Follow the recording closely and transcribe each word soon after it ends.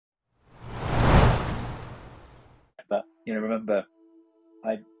remember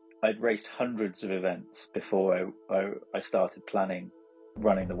I'd, I'd raced hundreds of events before I started planning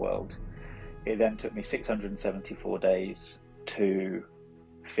running the world. It then took me 674 days to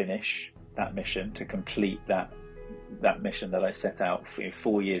finish that mission, to complete that mission that I set out for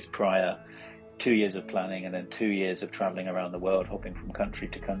 4 years prior, 2 years of planning, and then 2 years of traveling around the world, hopping from country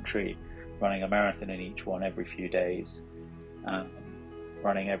to country, running a marathon in each one every few days, um,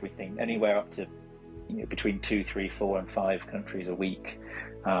 running everything anywhere up to between 2, 3, 4, and 5 countries a week.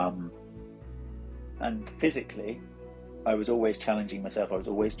 Um, and physically, I was always challenging myself. I was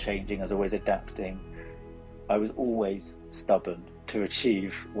always changing. I was always adapting. I was always stubborn to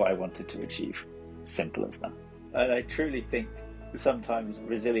achieve what I wanted to achieve. Simple as that. And I truly think sometimes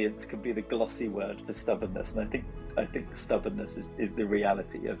resilience can be the glossy word for stubbornness. And I think stubbornness is the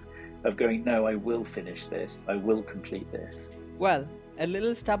reality of going, no, I will finish this. I will complete this. Well, a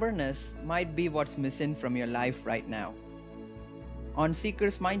little stubbornness might be what's missing from your life right now. On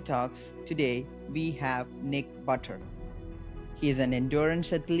Seekers Mind Talks, today we have Nick Butter. He is an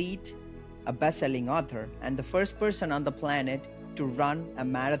endurance athlete, a best-selling author, and the first person on the planet to run a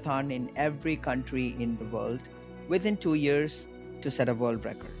marathon in every country in the world within 2 years to set a world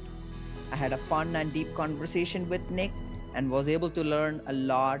record. I had a fun and deep conversation with Nick and was able to learn a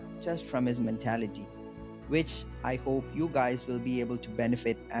lot just from his mentality, which I hope you guys will be able to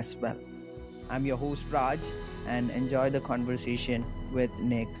benefit as well. I'm your host Raj, and enjoy the conversation with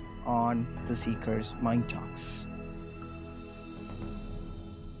Nick on the Seekers Mind Talks.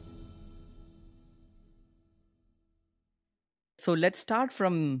 So let's start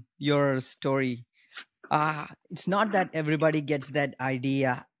from your story. It's not that everybody gets that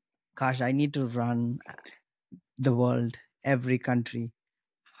idea, gosh, I need to run the world, every country.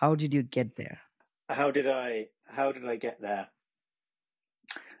 How did you get there? How did I get there?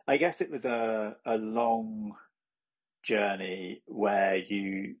 I guess it was a long journey where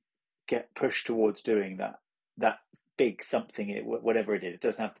you get pushed towards doing that big something, whatever it is. It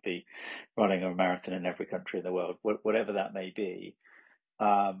doesn't have to be running a marathon in every country in the world, whatever that may be.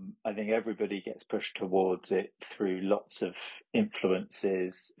 I think everybody gets pushed towards it through lots of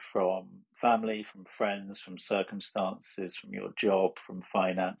influences from family, from friends, from circumstances, from your job, from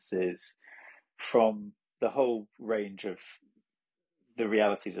finances, from the whole range of the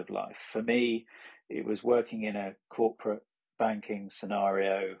realities of life. For me, it was working in a corporate banking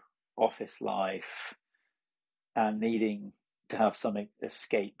scenario, office life, and needing to have some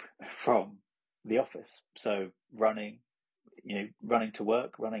escape from the office. So running to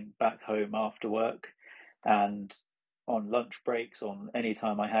work, running back home after work, and on lunch breaks, on any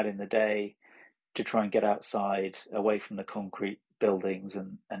time I had in the day, to try and get outside, away from the concrete buildings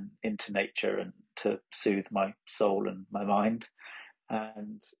and into nature, and to soothe my soul and my mind.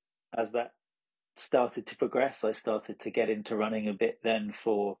 And as that started to progress, I started to get into running a bit then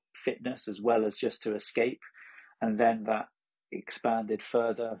for fitness as well as just to escape. And then that expanded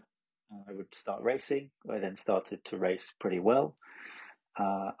further. I would start racing. I then started to race pretty well.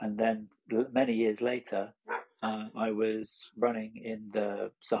 And then many years later, I was running in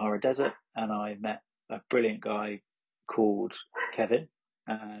the Sahara Desert, and I met a brilliant guy called Kevin,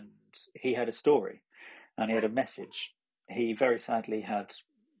 and he had a story and he had a message. He very sadly had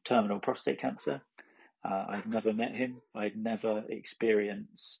terminal prostate cancer. I'd never met him. I'd never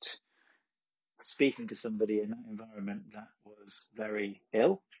experienced speaking to somebody in that environment that was very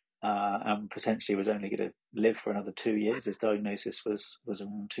ill, and potentially was only going to live for another 2 years. His diagnosis was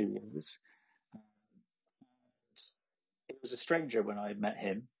around 2 years. It was a stranger when I met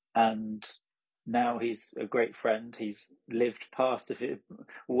him, and now he's a great friend. He's lived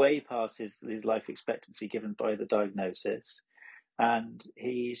way past his life expectancy given by the diagnosis, and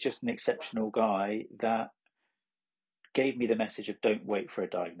he's just an exceptional guy that gave me the message of don't wait for a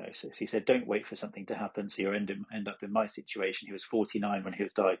diagnosis. He said, don't wait for something to happen so you end up in my situation. He was 49 when he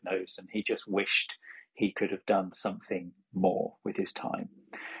was diagnosed, and he just wished he could have done something more with his time.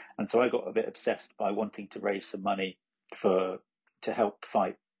 And so I got a bit obsessed by wanting to raise some money to help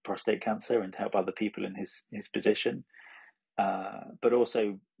fight prostate cancer and to help other people in his position. But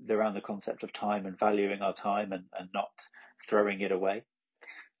also around the concept of time and valuing our time and not throwing it away.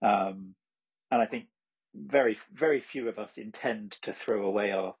 And I think very, very few of us intend to throw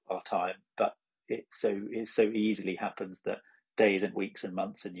away our time, but it so easily happens that days and weeks and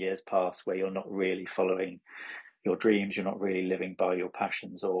months and years pass where you're not really following your dreams, you're not really living by your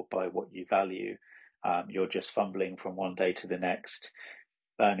passions or by what you value. You're just fumbling from one day to the next,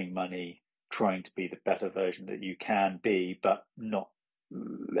 earning money, trying to be the better version that you can be, but not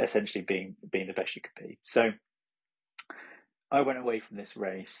essentially being the best you could be. So I went away from this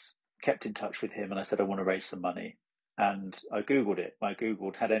race, kept in touch with him, and I said, I want to raise some money. And I Googled it. I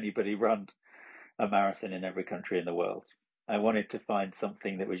Googled, had anybody run a marathon in every country in the world? I wanted to find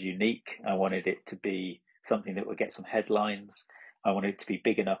something that was unique. I wanted it to be something that would get some headlines. I wanted it to be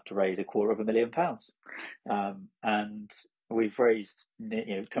big enough to raise £250,000. And we've raised,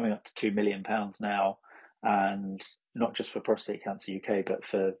 coming up to £2 million now, and not just for Prostate Cancer UK, but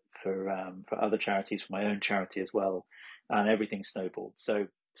for other charities, for my own charity as well. And everything snowballed. So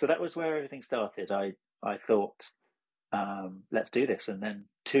that was where everything started. I thought, let's do this, and then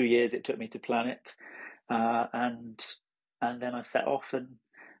 2 years it took me to plan it, and then I set off, and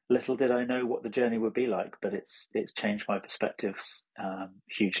little did I know what the journey would be like, but it's changed my perspectives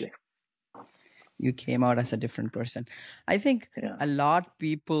hugely. You came out as a different person. I think a lot of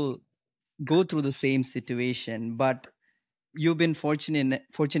people go through the same situation, but you've been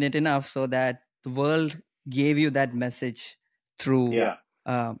fortunate enough so that the world gave you that message through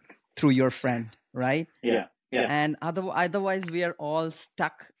your friend, right? Yeah. And otherwise we are all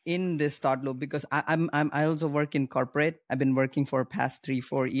stuck in this thought loop, because I also work in corporate. I've been working for past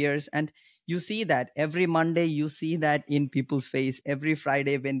 3-4 years, and you see that every Monday, you see that in people's face. Every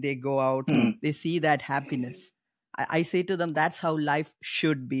Friday when they go out, they see that happiness. I say to them, that's how life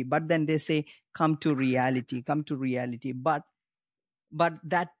should be. But then they say, come to reality. But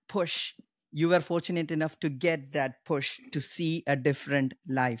that push, you were fortunate enough to get that push to see a different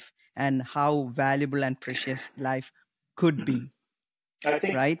life and how valuable and precious life could be. I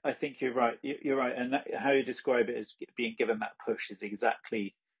think right? I think you're right. You're right, and how you describe it as being given that push is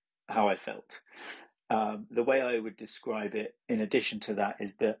exactly how I felt. The way I would describe it, in addition to that,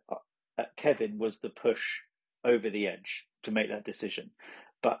 is that Kevin was the push over the edge to make that decision.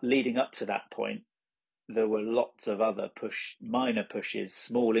 But leading up to that point, there were lots of other minor pushes,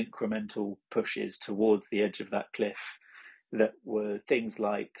 small incremental pushes towards the edge of that cliff, that were things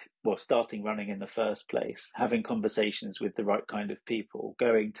like, well, starting running in the first place, having conversations with the right kind of people,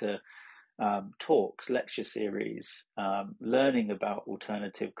 going to talks, lecture series, learning about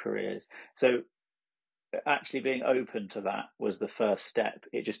alternative careers. So actually being open to that was the first step.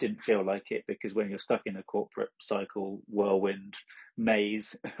 It just didn't feel like it, because when you're stuck in a corporate cycle, whirlwind,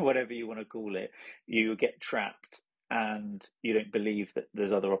 maze, whatever you want to call it, you get trapped and you don't believe that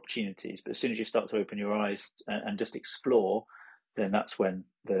there's other opportunities. But as soon as you start to open your eyes and just explore, then that's when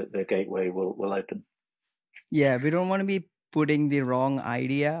the gateway will open. Yeah, we don't want to be putting the wrong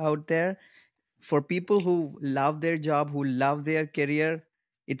idea out there. For people who love their job, who love their career,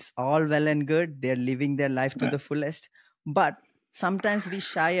 it's all well and good. They're living their life to the fullest. But sometimes we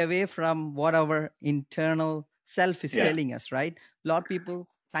shy away from what our internal self is telling us, right? A lot of people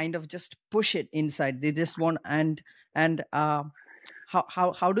kind of just push it inside. They just want, and how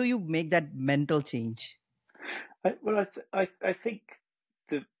do you make that mental change? I think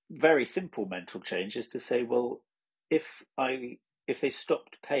the very simple mental change is to say, well, if they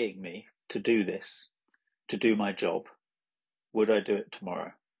stopped paying me to do this, to do my job, would I do it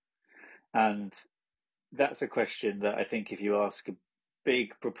tomorrow? And that's a question that I think if you ask a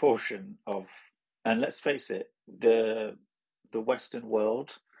big proportion of, and let's face it, the Western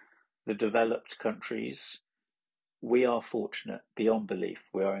world, the developed countries, we are fortunate beyond belief.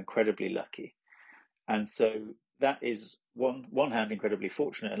 We are incredibly lucky. And so that is one hand incredibly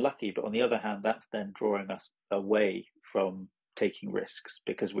fortunate and lucky, but on the other hand, that's then drawing us away from taking risks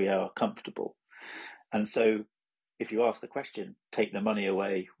because we are comfortable. And so if you ask the question, take the money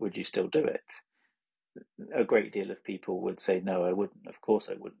away, would you still do it? A great deal of people would say, no, I wouldn't. Of course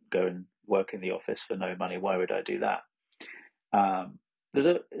I wouldn't go and work in the office for no money. Why would I do that? There's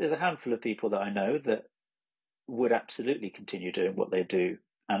a handful of people that I know that would absolutely continue doing what they do.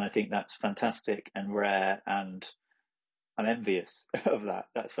 And I think that's fantastic and rare, and I'm envious of that.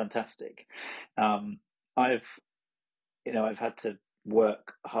 That's fantastic. I've had to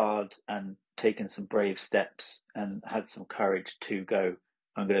work hard and taken some brave steps and had some courage to go,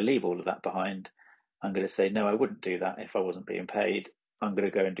 I'm going to leave all of that behind. I'm going to say, no, I wouldn't do that if I wasn't being paid. I'm going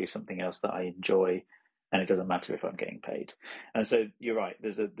to go and do something else that I enjoy, and it doesn't matter if I'm getting paid. And so you're right.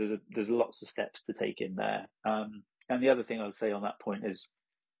 There's lots of steps to take in there. And the other thing I'll say on that point is,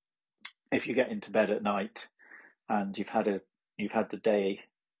 if you get into bed at night and you've had the day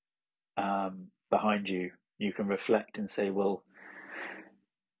behind you, you can reflect and say, well,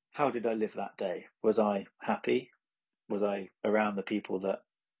 how did I live that day? Was I happy? Was I around the people that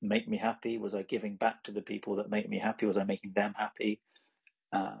make me happy? Was I giving back to the people that make me happy? Was I making them happy?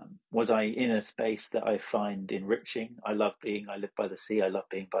 Was I in a space that I find enriching? I live by the sea. I love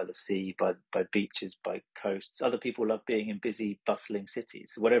being by the sea, by beaches, by coasts. Other people love being in busy, bustling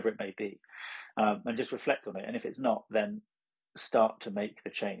cities, whatever it may be. And just reflect on it. And if it's not, then start to make the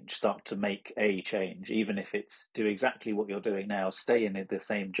change, start to make a change, even if it's do exactly what you're doing now, stay in the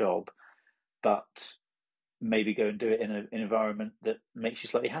same job, but maybe go and do it in an environment that makes you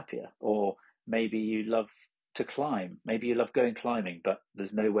slightly happier. Or maybe you love to climb, maybe you love going climbing, but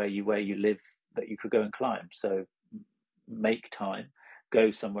there's nowhere where you live that you could go and climb. So make time, go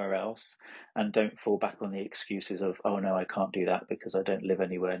somewhere else, and don't fall back on the excuses of, oh no, I can't do that because I don't live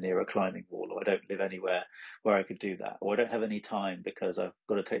anywhere near a climbing wall, or I don't live anywhere where I could do that, or I don't have any time because I've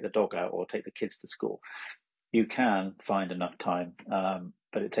got to take the dog out or take the kids to school. You can find enough time,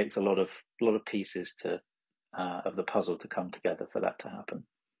 but it takes a lot of pieces to of the puzzle to come together for that to happen.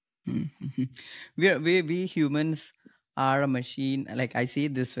 Mhm. We humans are a machine. Like I see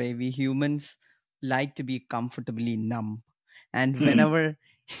it this way, we humans like to be comfortably numb, and whenever,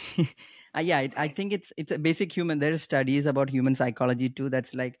 yeah, I think it's a basic human. There are studies about human psychology too.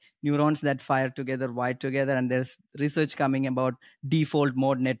 That's like neurons that fire together, wire together, and there's research coming about default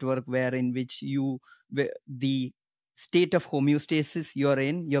mode network, where in which the state of homeostasis you're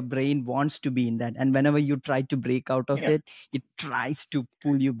in, your brain wants to be in that, and whenever you try to break out of Yeah. it tries to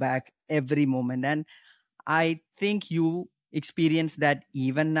pull you back every moment. And I think you experience that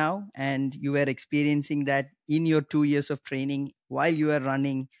even now, and you were experiencing that in your 2 years of training while you are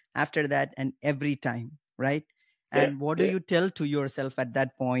running after that and every time, right? Yeah. And what do Yeah. you tell to yourself at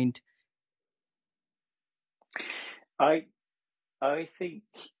that point? I think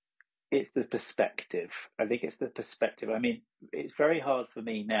it's the perspective. I think it's the perspective. I mean, it's very hard for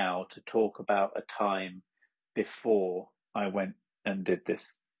me now to talk about a time before I went and did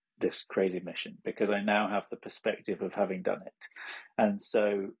this crazy mission, because I now have the perspective of having done it. And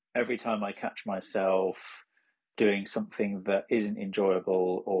so every time I catch myself doing something that isn't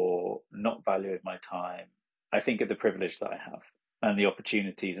enjoyable or not valuing my time, I think of the privilege that I have and the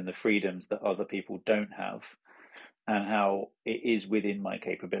opportunities and the freedoms that other people don't have, and how it is within my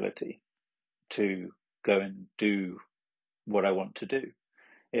capability to go and do what I want to do.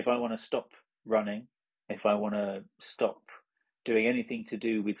 If I want to stop running, if I want to stop doing anything to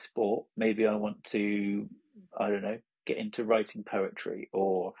do with sport, maybe I want to, I don't know, get into writing poetry,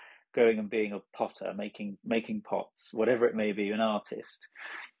 or going and being a potter, making pots, whatever it may be, an artist.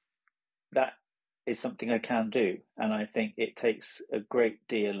 That is something I can do, and I think it takes a great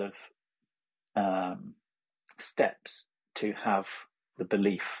deal of um, steps to have the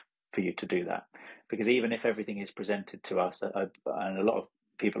belief for you to do that. Because even if everything is presented to us, and a lot of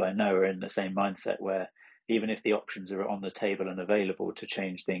people I know are in the same mindset, where even if the options are on the table and available to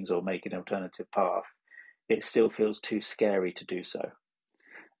change things or make an alternative path, it still feels too scary to do so.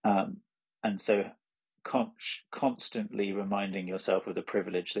 And so constantly reminding yourself of the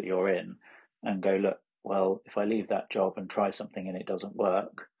privilege that you're in, and go, look, well, if I leave that job and try something and it doesn't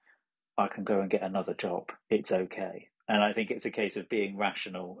work, I can go and get another job. It's okay. And I think it's a case of being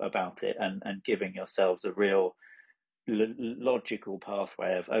rational about it, and giving yourselves a real logical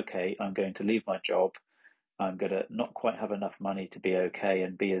pathway of, okay, I'm going to leave my job. I'm going to not quite have enough money to be okay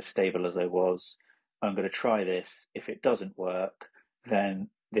and be as stable as I was. I'm going to try this. If it doesn't work, then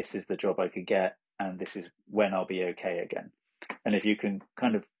this is the job I could get, and this is when I'll be okay again. And if you can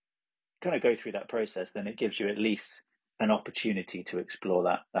kind of go through that process, then it gives you at least an opportunity to explore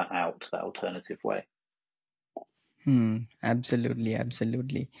that alternative way. Absolutely,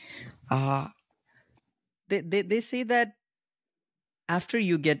 absolutely. uh they say that after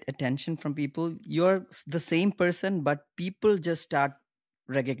you get attention from people, you're the same person, but people just start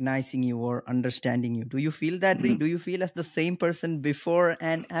recognizing you or understanding you. Do you feel that way? Do you feel as the same person before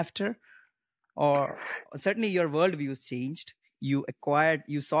and after? Or certainly your worldviews changed. You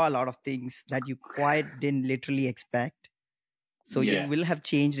saw a lot of things that you quite didn't literally expect. So you will Yes. have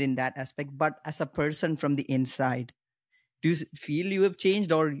changed in that aspect. But as a person from the inside, do you feel you have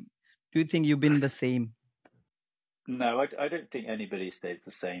changed, or do you think you've been the same? No, I don't think anybody stays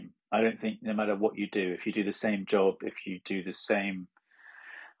the same. I don't think, no matter what you do, if you do the same job, if you do the same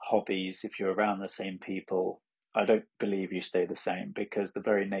hobbies, if you're around the same people, I don't believe you stay the same, because the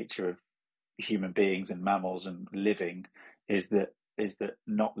very nature of human beings and mammals and living is that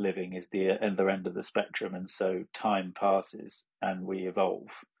not living is the other end of the spectrum. And so time passes and we evolve.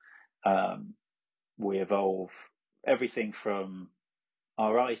 Um, we evolve everything from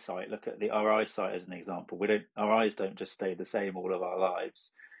our eyesight. Look at our eyesight as an example. Our eyes don't just stay the same all of our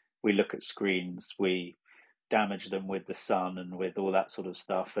lives. We look at screens, we damage them with the sun and with all that sort of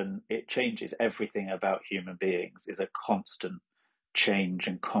stuff, and it changes. Everything about human beings is a constant change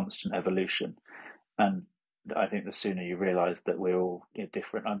and constant evolution. And I think the sooner you realize that we're all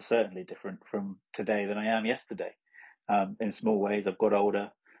different. I'm certainly different from today than I am yesterday. In small ways, I've got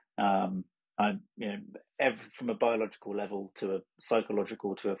older. Um, I'm, from a biological level to a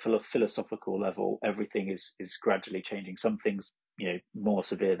psychological to a philosophical level, everything is gradually changing. Some things, more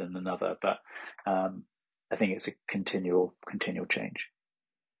severe than another, but I think it's a continual change.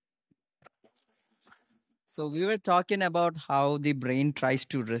 So we were talking about how the brain tries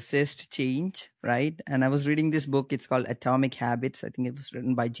to resist change, right? And I was reading this book. It's called Atomic Habits. I think it was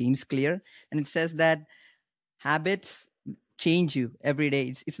written by James Clear, and it says that habits change you every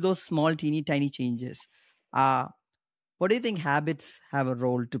day. It's those small, teeny, tiny changes. Uh, what do you think habits have a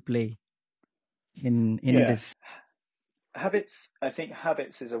role to play in Yeah, this? habits. I think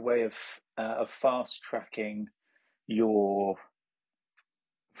habits is a way of fast tracking your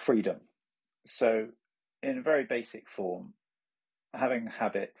freedom. So, in a very basic form, having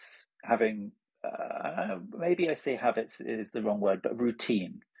habits, having maybe I say habits is the wrong word, but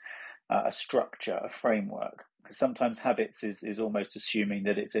routine, a structure, a framework. Because sometimes habits is almost assuming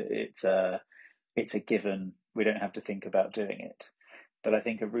that it's a given. We don't have to think about doing it. But I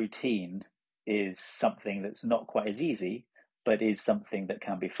think a routine is something that's not quite as easy, but is something that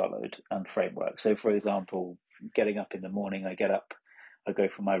can be followed and framework. So, for example, getting up in the morning, I get up, I go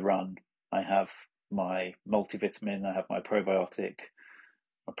for my run, I have my multivitamin, I have my probiotic,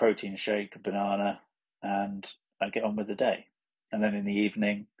 a protein shake, a banana, and I get on with the day. And then in the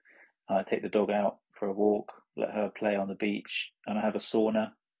evening, I take the dog out for a walk, let her play on the beach, and I have a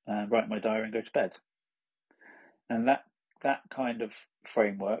sauna and write my diary and go to bed. And that kind of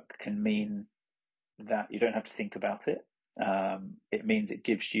framework can mean that you don't have to think about it. It means it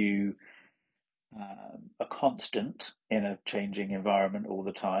gives you a constant in a changing environment all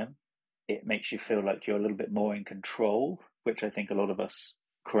the time. It makes you feel like you're a little bit more in control, which I think a lot of us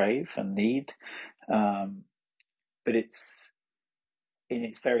crave and need. But it's in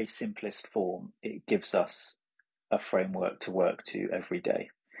its very simplest form, it gives us a framework to work to every day.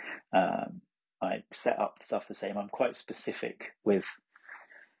 I set up stuff the same. I'm quite specific with,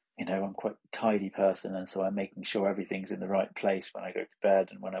 I'm quite a tidy person, and so I'm making sure everything's in the right place when I go to bed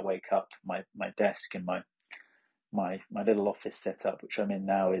and when I wake up. My desk and my little office setup, which I'm in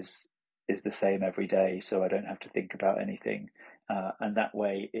now, is the same every day, so I don't have to think about anything. And that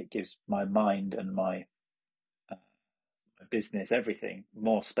way, it gives my mind and my business, everything,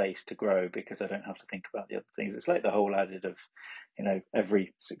 more space to grow because I don't have to think about the other things. It's like the whole adage of,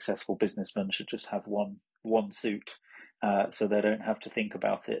 every successful businessman should just have one suit, so they don't have to think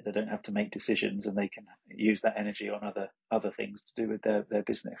about it. They don't have to make decisions, and they can use that energy on other things to do with their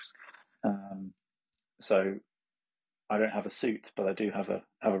business. So I don't have a suit, but I do have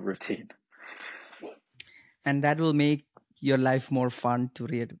a routine. And that will make your life more fun to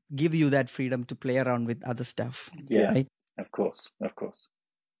read, give you that freedom to play around with other stuff. Yeah, right? of course.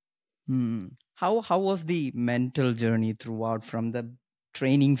 How was the mental journey throughout, from the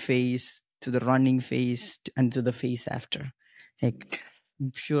training phase to the running phase and to the phase after? Like,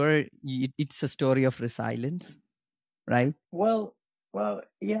 I'm sure it's a story of resilience, right? Well,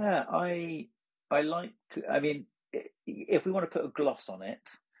 yeah. I like to. I mean, if we want to put a gloss on it,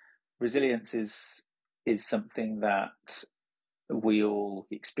 resilience is something that we all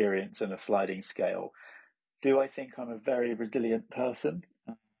experience on a sliding scale. Do I think I'm a very resilient person?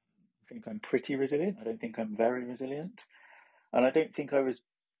 I think I'm pretty resilient. I don't think I'm very resilient. And I don't think I was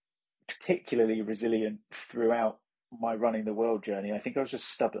particularly resilient throughout my running the world journey. I think I was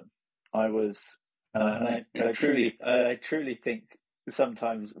just stubborn. I was, I truly think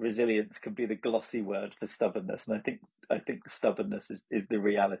sometimes resilience can be the glossy word for stubbornness, and I think stubbornness is the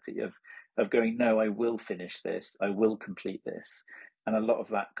reality of going, no, I will finish this, I will complete this, and a lot of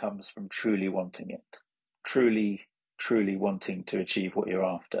that comes from truly wanting it, truly wanting to achieve what you're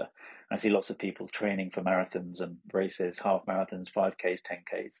after. I see lots of people training for marathons and races, half marathons, 5Ks,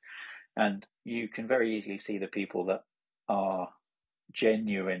 10Ks, and you can very easily see the people that are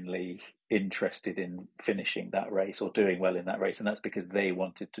genuinely interested in finishing that race or doing well in that race, and that's because they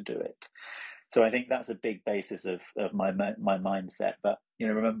wanted to do it. So I think that's a big basis of my mindset. But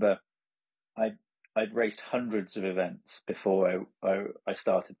remember, I'd raced hundreds of events before I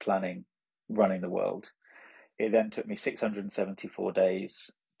started planning running the world. It then took me 674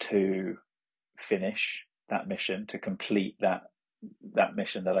 days to finish that mission, to complete that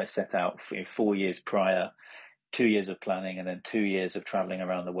mission that I set out for 4 years prior, 2 years of planning, and then 2 years of traveling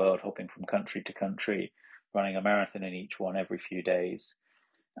around the world, hopping from country to country, running a marathon in each one every few days,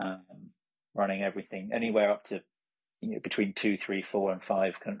 running everything anywhere up to between 2, 3, 4, and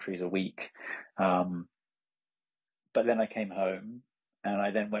 5 countries a week. But then I came home, and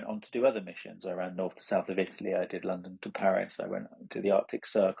I then went on to do other missions. I ran north to south of Italy. I did London to Paris. I went to the Arctic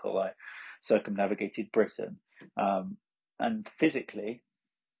Circle. I circumnavigated Britain. And physically,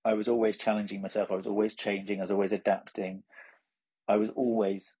 I was always challenging myself. I was always changing. I was always adapting. I was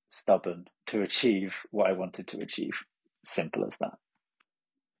always stubborn to achieve what I wanted to achieve. Simple as that.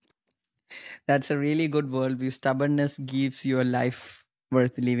 That's a really good worldview. Stubbornness gives your life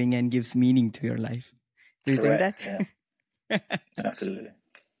worth living and gives meaning to your life. Do you think Correct. that? Yeah, absolutely.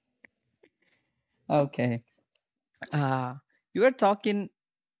 Okay. Uh, you were talking,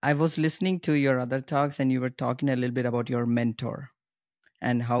 I was listening to your other talks, and you were talking a little bit about your mentor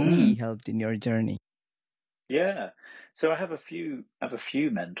and how he Mm, helped in your journey. yeah. So I have a few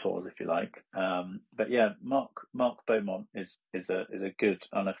mentors, if you like. But yeah, Mark Beaumont is a good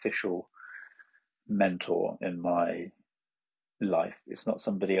unofficial mentor in my life. It's not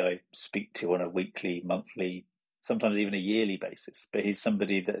somebody I speak to on a weekly, monthly, sometimes even a yearly basis, but he's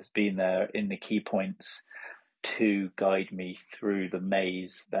somebody that has been there in the key points to guide me through the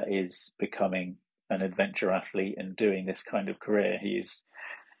maze that is becoming an adventure athlete and doing this kind of career. He's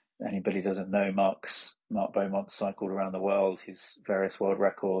Anybody who doesn't know Mark Beaumont cycled around the world, his various world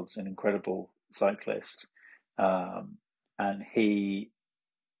records, an incredible cyclist. And he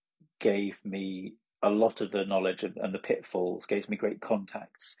gave me a lot of the knowledge and the pitfalls, gave me great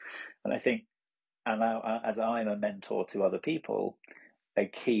contacts. And I think, and now as I'm a mentor to other people, a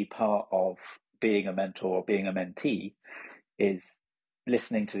key part of being a mentor or being a mentee is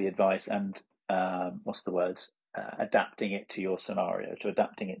listening to the advice and what's the word? Adapting it to your scenario, to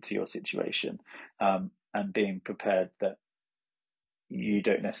adapting it to your situation, and being prepared that you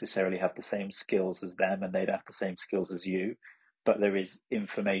don't necessarily have the same skills as them and they don't have the same skills as you, but there is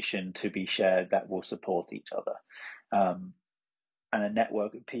information to be shared that will support each other. And a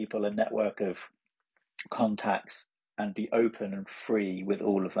network of people, a network of contacts, and be open and free with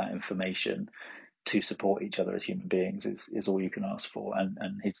all of that information to support each other as human beings is all you can ask for.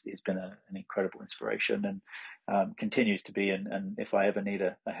 And he's been an incredible inspiration and continues to be. And if I ever need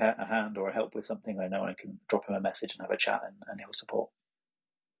a hand or a help with something, I know I can drop him a message and have a chat, and he'll support.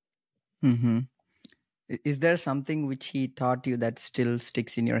 Mm-hmm. Is there something which he taught you that still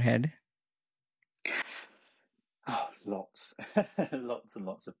sticks in your head? Oh, lots, lots and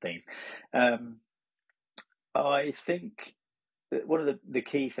lots of things. Um, I think that one of the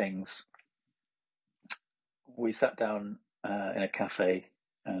key things, we sat down in a cafe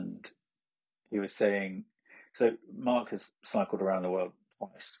and he was saying, so Mark has cycled around the world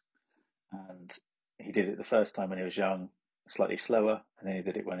twice, and he did it the first time when he was young, slightly slower, and then he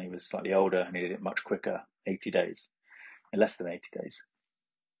did it when he was slightly older, and he did it much quicker, 80 days, in less than 80 days.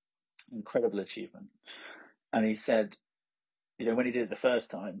 Incredible achievement. And he said, when he did it the first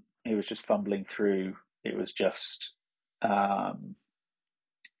time, he was just fumbling through. It was just kind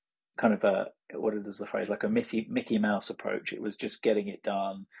of what is the phrase, like a Mickey Mouse approach. It was just getting it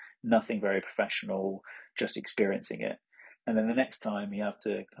done, nothing very professional, just experiencing it. And then the next time you have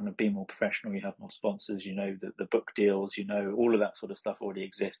to kind of be more professional, you have more sponsors, the book deals, all of that sort of stuff already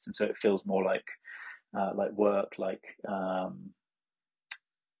exists, and so it feels more like work, like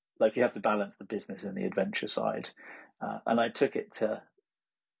you have to balance the business and the adventure side. And I took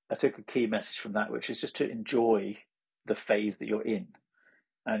a key message from that, which is just to enjoy the phase that you're in,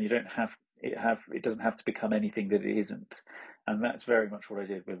 and you don't have it doesn't have to become anything that it isn't. And that's very much what I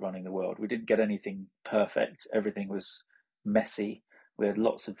did with running the world. We didn't get anything perfect. Everything was messy. We had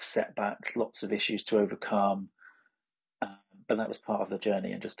lots of setbacks, lots of issues to overcome, but that was part of the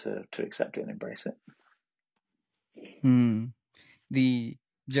journey, and just to accept it and embrace it. Hmm. The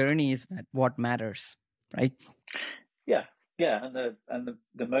journey is what matters, right? Yeah, yeah, and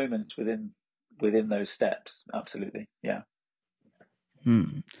the moments within those steps, absolutely, yeah.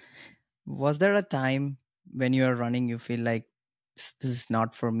 Hmm. Was there a time when you are running, you feel like this is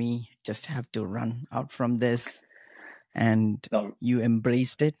not for me, just have to run out from this, and No, you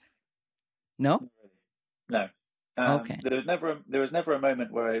embraced it? No? no. Okay. There was never a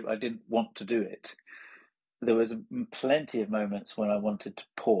moment where I didn't want to do it. There was plenty of moments when I wanted to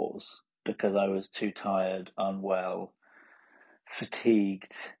pause because I was too tired, unwell,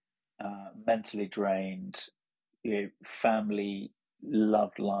 fatigued, mentally drained. Family,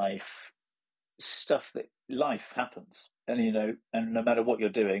 love life, stuff that life happens, and no matter what you're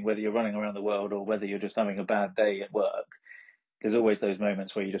doing, whether you're running around the world or whether you're just having a bad day at work, there's always those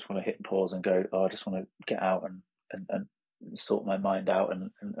moments where you just want to hit pause and go, oh, I just want to get out and sort my mind out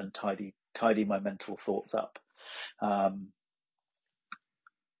and tidy my mental thoughts up.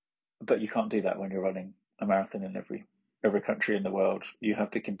 But you can't do that when you're running a marathon in every country in the world. You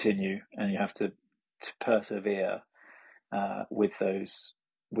have to continue, and you have to persevere with those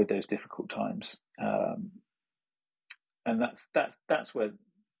difficult times. And that's where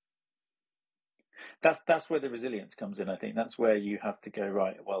That's where the resilience comes in. I think that's where you have to go,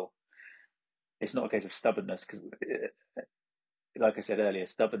 right. Well, it's not a case of stubbornness because, like I said earlier,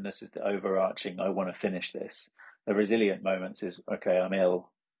 stubbornness is the overarching. I want to finish this. The resilient moments is okay. I'm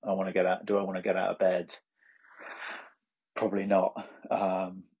ill. I want to get out. Do I want to get out of bed? Probably not.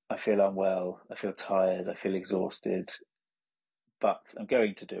 I feel unwell. I feel tired. I feel exhausted. But I'm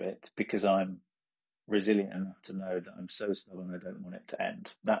going to do it because I'm resilient enough to know that I'm so stubborn I don't want it to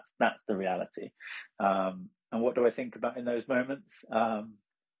end. That's the reality. And what do I think about in those moments? I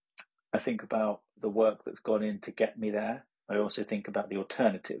think about the work that's gone in to get me there. I also think about the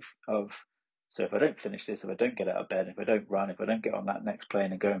alternative of, so if I don't finish this, if I don't get out of bed, if I don't run, if I don't get on that next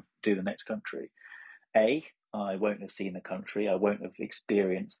plane and go and do the next country, A, I won't have seen the country, I won't have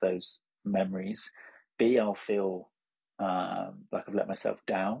experienced those memories. B, I'll feel like I've let myself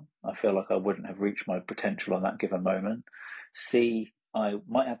down. I feel like I wouldn't have reached my potential on that given moment. C, I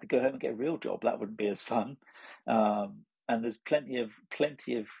might have to go home and get a real job. That wouldn't be as fun. And there's plenty of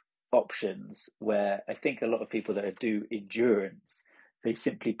options where I think a lot of people that do endurance, they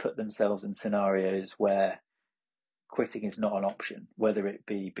simply put themselves in scenarios where quitting is not an option, whether it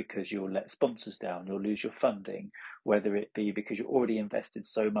be because you'll let sponsors down, you'll lose your funding, whether it be because you're already invested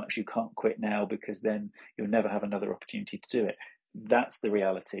so much you can't quit now because then you'll never have another opportunity to do it. That's the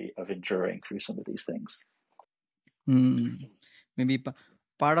reality of enduring through some of these things. Maybe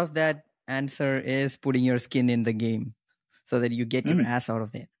part of that answer is putting your skin in the game so that you get your ass out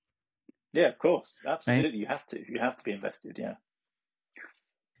of it. Yeah, of course. Absolutely. Right? You have to be invested. Yeah.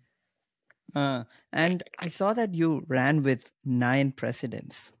 And I saw that you ran with 9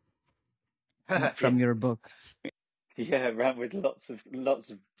 presidents from your book. Yeah, ran with lots of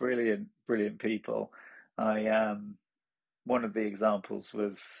brilliant people. I one of the examples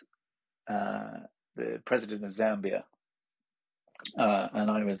was the president of Zambia,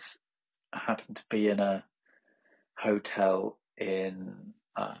 and I happened to be in a hotel in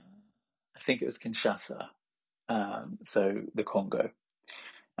I think it was Kinshasa, so the Congo,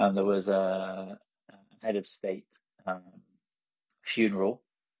 and there was a head of state funeral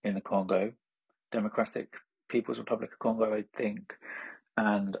in the Congo, Democratic People's Republic of Congo, I think,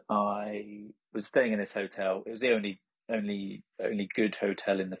 and I was staying in this hotel. It was the only good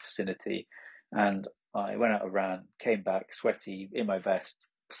hotel in the vicinity, and I went out and ran, came back sweaty in my vest,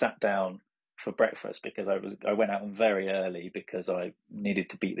 sat down for breakfast because I went out very early because I needed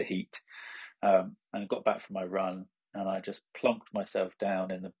to beat the heat, and got back from my run, and I just plunked myself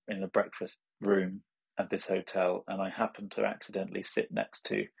down in the breakfast room at this hotel, and I happened to accidentally sit next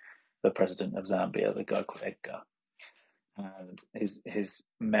to the president of Zambia, the guy called Edgar, and his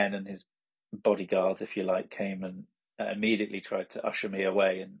men and his bodyguards, if you like, came and immediately tried to usher me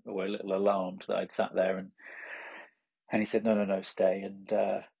away and were a little alarmed that I'd sat there, and he said no, stay,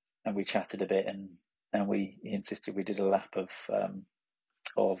 and we chatted a bit, and he insisted we did a lap of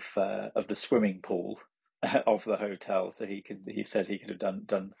the swimming pool of the hotel, so he said he could have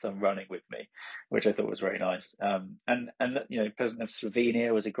done some running with me, which I thought was very nice. And President of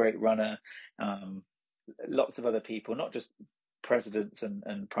Slovenia was a great runner. Lots of other people, not just presidents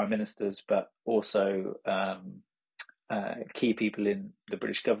and prime ministers, but also key people in the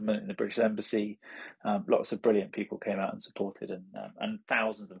British government, in the British embassy. Lots of brilliant people came out and supported, and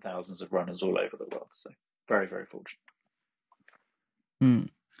thousands of runners all over the world. So very, very fortunate.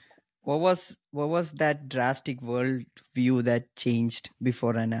 What was that drastic world view that changed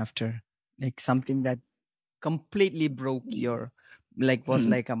before and after? Like something that completely broke your, was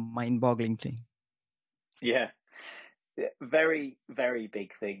like a mind-boggling thing. Yeah. Very, very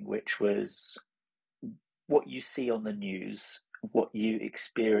big thing, which was what you see on the news, what you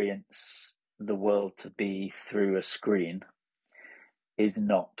experience the world to be through a screen is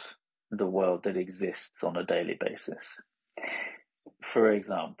not the world that exists on a daily basis. For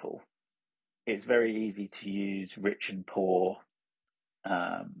example, it's very easy to use rich and poor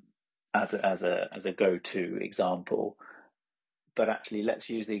as a go-to example, but actually let's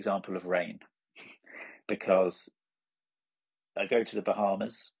use the example of rain, because I go to the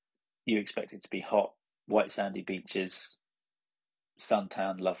Bahamas, you expect it to be hot, white sandy beaches,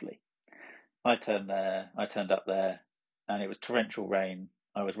 suntan, lovely. I turned up there, and it was torrential rain.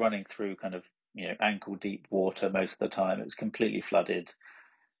 I was running through kind of ankle deep water most of the time. It was completely flooded,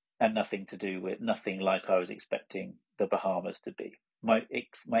 and nothing like I was expecting the Bahamas to be. My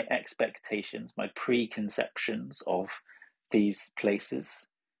expectations, my preconceptions of these places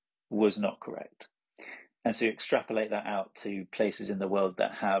was not correct. And so you extrapolate that out to places in the world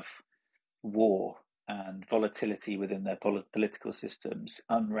that have war and volatility within their political systems,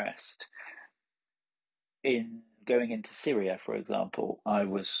 unrest. In going into Syria, for example, I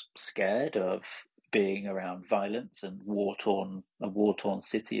was scared of being around violence and a war-torn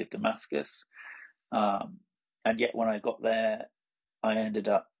city of Damascus. And yet, when I got there, I ended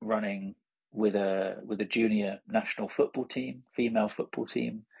up running with a junior national football team, female football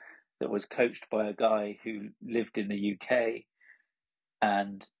team, that was coached by a guy who lived in the UK,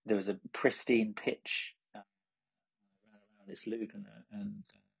 and there was a pristine pitch around this loop, and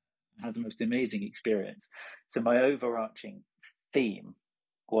had the most amazing experience. So my overarching theme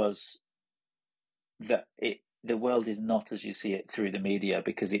was that the world is not as you see it through the media,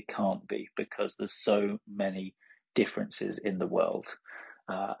 because it can't be, because there's so many differences in the world,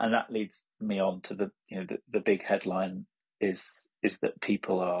 and that leads me on to the big headline is that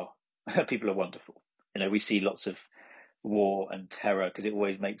people are people are wonderful. We see lots of war and terror because it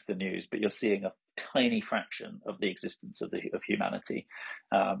always makes the news, but you're seeing a tiny fraction of the existence of humanity.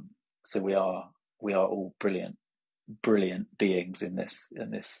 So we are all brilliant beings in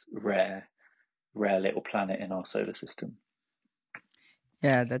this rare little planet in our solar system.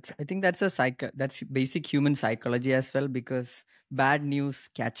 Yeah, I think that's that's basic human psychology as well, because bad news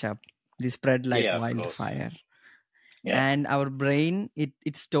catch up. They spread like Yeah, of course. wildfire. Yeah. And our brain,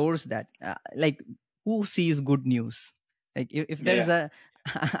 it stores that. Like, who sees good news? Like, if there is a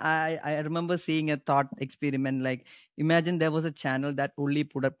I remember seeing a thought experiment. Like, imagine there was a channel that only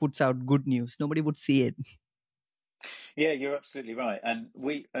puts out good news. Nobody would see it. Yeah, you're absolutely right. And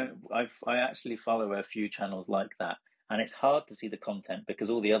I actually follow a few channels like that, and it's hard to see the content because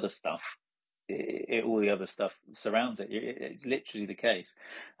all the other stuff, all the other stuff surrounds it. It's literally the case,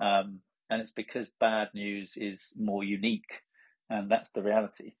 and it's because bad news is more unique, and that's the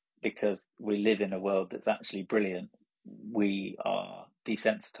reality. Because we live in a world that's actually brilliant, we are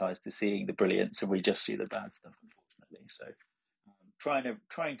desensitized to seeing the brilliance, and we just see the bad stuff, unfortunately. So,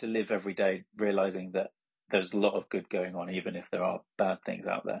 trying to live every day, realizing that there's a lot of good going on, even if there are bad things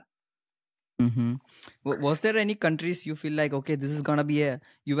out there. Mm-hmm. Was there any countries you feel like, okay, this is gonna be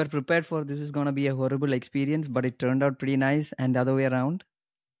you were prepared for, this is gonna be a horrible experience, but it turned out pretty nice, and the other way around?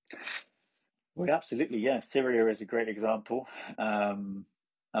 Well, absolutely, yeah. Syria is a great example.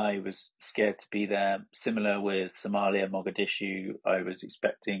 I was scared to be there. Similar with Somalia, Mogadishu, I was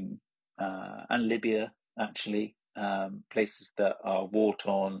expecting, and Libya, actually, places that are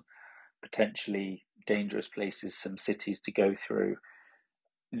war-torn, potentially dangerous places, some cities to go through.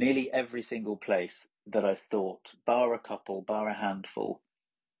 Nearly every single place that I thought, bar a handful,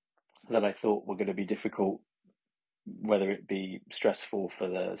 that I thought were going to be difficult, whether it be stressful for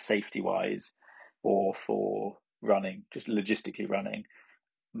the safety wise or for running, just logistically running,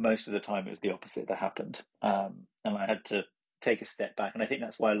 most of the time it was the opposite that happened. And I had to take a step back. And I think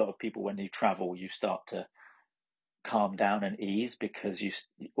that's why a lot of people, when you travel, you start to calm down and ease, because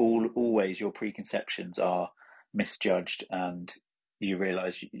always your preconceptions are misjudged, and you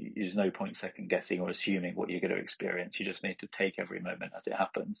realize there's no point second guessing or assuming what you're going to experience. You just need to take every moment as it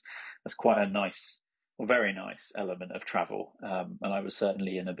happens. That's quite a nice, or very nice, element of travel. And I was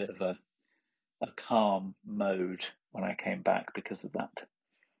certainly in a bit of a calm mode when I came back because of that.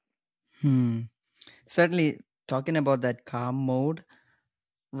 Certainly, talking about that calm mode,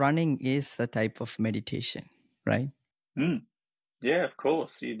 running is a type of meditation, right? Yeah, of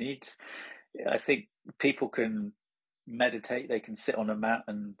course. I think people can meditate, they can sit on a mat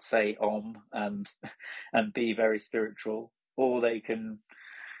and say om and be very spiritual, or they can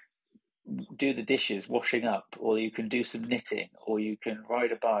do the dishes, washing up, or you can do some knitting, or you can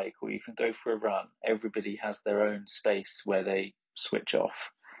ride a bike, or you can go for a run. Everybody has their own space where they switch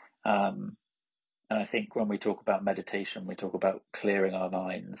off. And I think when we talk about meditation, we talk about clearing our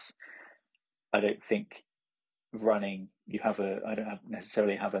minds. I don't think running, I don't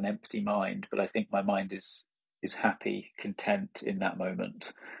necessarily have an empty mind, but I think my mind is happy, content in that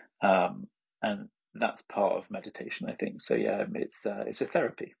moment. And that's part of meditation, I think. So yeah, it's a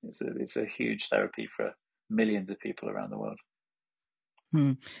therapy. It's a huge therapy for millions of people around the world.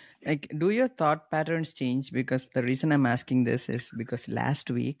 Like, do your thought patterns change? Because the reason I'm asking this is because last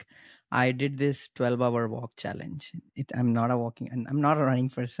week I did this 12-hour walk challenge. I'm not a running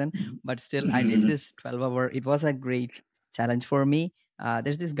person, but still I did this 12-hour. It was a great challenge for me.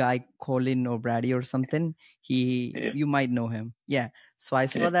 There's this guy, Colin O'Brady or something. You might know him. Yeah. So I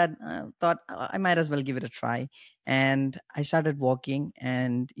saw that, thought I might as well give it a try. And I started walking,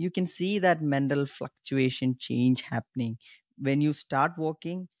 and you can see that mental fluctuation change happening when you start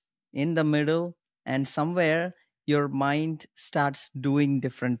walking. In the middle and somewhere, your mind starts doing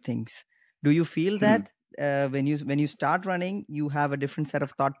different things. Do you feel that when you start running, you have a different set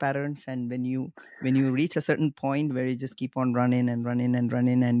of thought patterns, and when you reach a certain point where you just keep on running and running and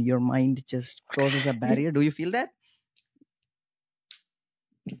running, and your mind just crosses a barrier? Do you feel that?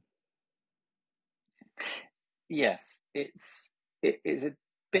 yes, it is a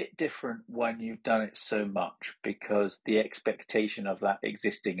bit different when you've done it so much because the expectation of that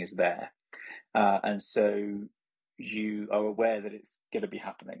existing is there, and so you are aware that it's going to be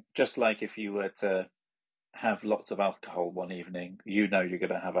happening. Just like if you were to have lots of alcohol one evening, you know you're going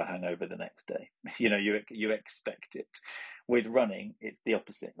to have a hangover the next day. You expect it. With running, it's the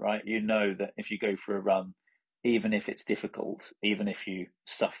opposite, right? You know that if you go for a run, even if it's difficult, even if you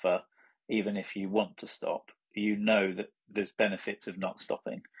suffer, even if you want to stop, you know that there's benefits of not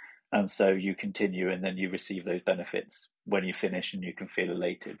stopping. And so you continue, and then you receive those benefits when you finish, and you can feel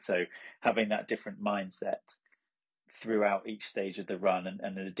elated. So having that different mindset throughout each stage of the run,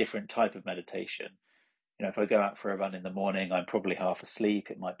 and a different type of meditation. If I go out for a run in the morning, I'm probably half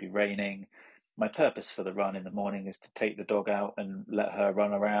asleep. It might be raining. My purpose for the run in the morning is to take the dog out and let her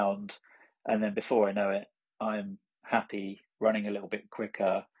run around. And then before I know it, I'm happy, running a little bit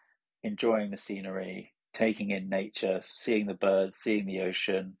quicker, enjoying the scenery, taking in nature, seeing the birds, seeing the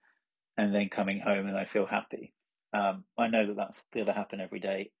ocean, and then coming home and I feel happy. I know that that's going to happen every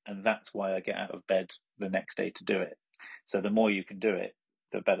day, and that's why I get out of bed the next day to do it. So the more you can do it,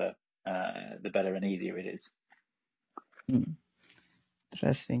 the better and easier it is. Hmm.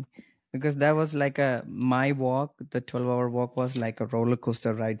 Interesting. Because that was like my walk, the 12-hour walk was like a roller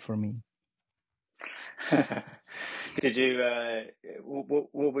coaster ride for me. Did you?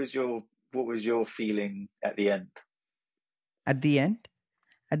 What was your feeling at the end? At the end,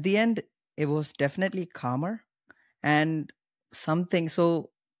 at the end, it was definitely calmer and something. So,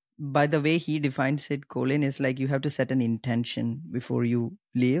 by the way he defines it, Colin, is like you have to set an intention before you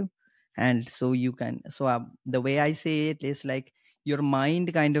leave. And so you can, so the way I say it is like your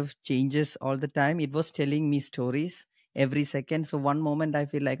mind kind of changes all the time. It was telling me stories every second. So, one moment I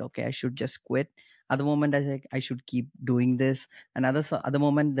feel like, okay, I should just quit. Other moment I think I should keep doing this. Another, other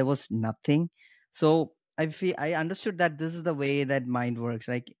moment there was nothing. So, I understood that this is the way that mind works.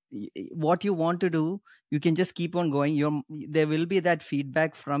 Like what you want to do, you can just keep on going. There will be that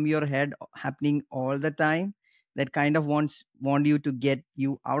feedback from your head happening all the time, that kind of want you to get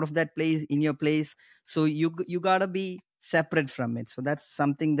you out of that place, in your place. So you gotta be separate from it. So that's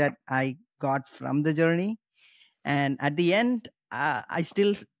something that I got from the journey. And at the end, I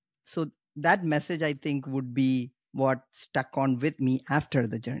still, so that message I think would be what stuck on with me after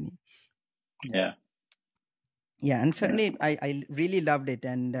the journey. Yeah. Yeah, and certainly I really loved it,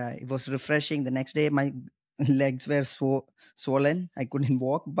 and it was refreshing. The next day my legs were swollen, I couldn't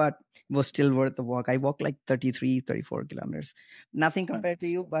walk, but it was still worth the walk. I walked like 34 kilometers, nothing compared to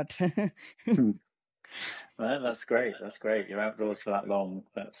you, but Well, that's great. That's great. You're outdoors for that long.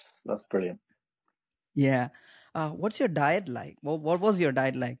 That's brilliant. yeah. What's your diet like? What was your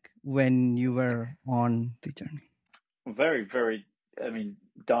diet like when you were on the journey? Very, very. I mean,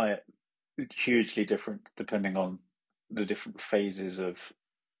 diet hugely different depending on the different phases of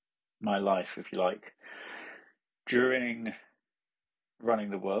my life, if you like. During running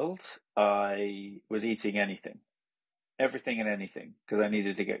the world, I was eating everything and anything, because I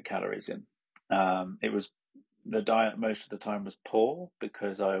needed to get calories in. It was the diet most of the time was poor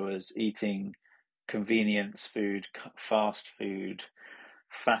because I was eating convenience food, fast food,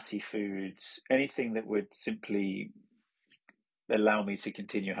 fatty foods, anything that would simply allow me to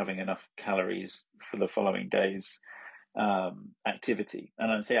continue having enough calories for the following day's activity.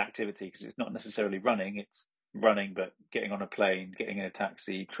 And I say activity because it's not necessarily running, it's running, but getting on a plane, getting in a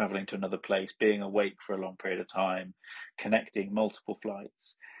taxi, traveling to another place, being awake for a long period of time, connecting multiple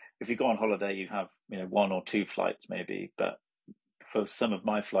flights. If you go on holiday, you have one or two flights maybe, but for some of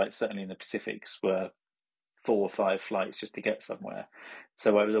my flights, certainly in the Pacifics, were 4 or 5 flights just to get somewhere.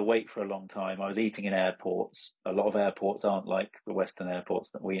 So I was awake for a long time. I was eating in airports. A lot of airports aren't like the Western airports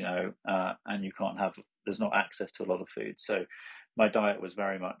that we know, and there's not access to a lot of food. So my diet was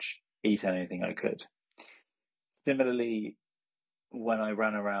very much eat anything I could. Similarly, when I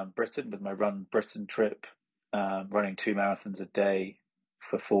ran around Britain with my Run Britain trip, running 2 marathons a day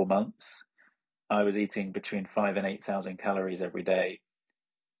for 4 months, I was eating between 5 and 8,000 calories every day,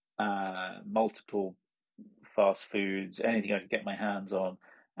 multiple fast foods, anything I could get my hands on.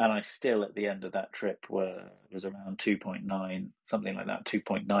 And I still, at the end of that trip, was around 2.9, something like that,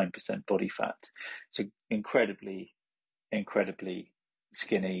 2.9% body fat. So incredibly, incredibly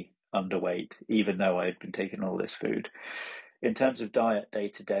skinny, underweight, even though I had been taking all this food. In terms of diet day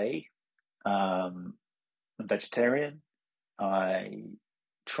to day, I'm vegetarian. I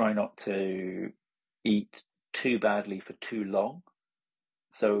try not to eat too badly for too long.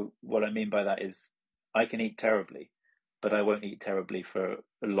 So what I mean by that is I can eat terribly, but I won't eat terribly for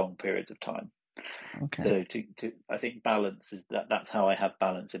long periods of time. Okay. So I think balance is that's how I have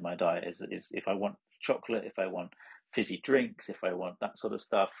balance in my diet is if I want chocolate, if I want fizzy drinks, if I want that sort of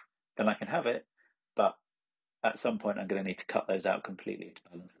stuff, then I can have it. But at some point, I'm going to need to cut those out completely to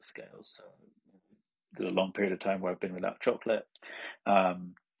balance the scales. So there's a long period of time where I've been without chocolate,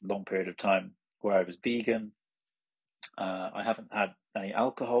 long period of time where I was vegan. I haven't had any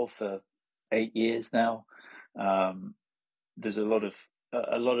alcohol for 8 years now. There's a lot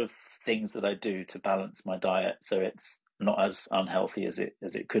of things that I do to balance my diet, so it's not as unhealthy as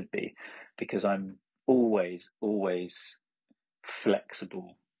it could be, because I'm always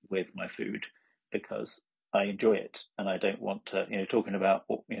flexible with my food, because I enjoy it and I don't want to, talking about,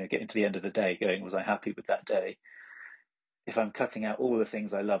 getting to the end of the day going, was I happy with that day? If I'm cutting out all the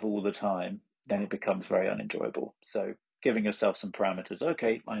things I love all the time, then it becomes very unenjoyable. So giving yourself some parameters.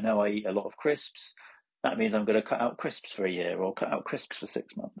 Okay, I know I eat a lot of crisps. That means I'm going to cut out crisps for a year, or cut out crisps for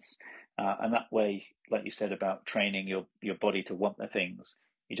 6 months. And that way, like you said about training your body to want the things,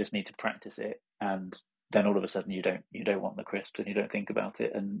 you just need to practice it, and then all of a sudden you don't want the crisps, and you don't think about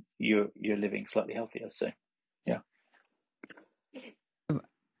it, and you're living slightly healthier. So yeah.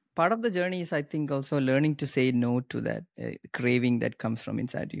 Part of the journey is, I think, also learning to say no to that craving that comes from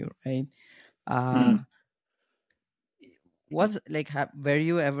inside you, right? uh Mm. was like were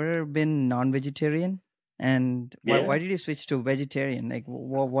you ever been non-vegetarian, and why Yeah. did you switch to vegetarian? Like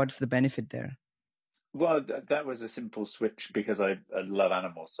what's the benefit there? Well, that was a simple switch because I love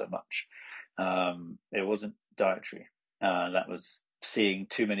animals so much. It wasn't dietary. That was seeing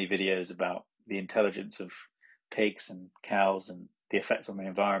too many videos about the intelligence of pigs and cows and the effects on the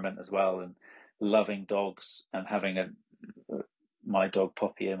environment as well, and loving dogs and having my dog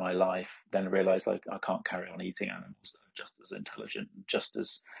Poppy in my life. Then realised, like, I can't carry on eating animals that are just as intelligent, just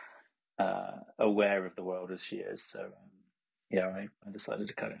as aware of the world as she is. So yeah, I decided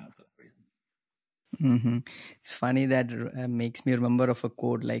to cut it out for that reason. Mm-hmm. It's funny that makes me remember of a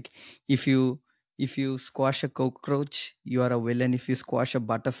quote like, if you squash a cockroach, you are a villain. If you squash a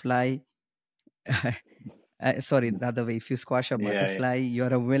butterfly, sorry, the other way. If you squash a Yeah, butterfly, you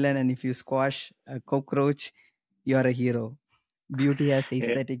are a villain, and if you squash a cockroach, you are a hero. Beauty has yeah.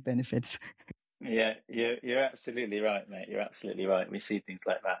 aesthetic benefits. Yeah, you're absolutely right, mate. You're absolutely right. We see things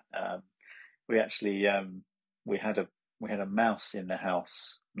like that. We actually we had a we had a mouse in the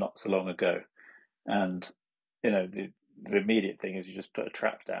house not so long ago, and the immediate thing is you just put a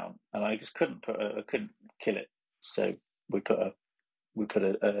trap down, and I just I couldn't kill it, so we put a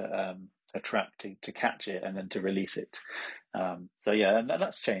trap to catch it and then to release it. So yeah, and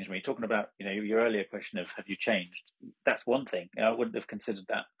that's changed me. Talking about your earlier question of have you changed? That's one thing. I wouldn't have considered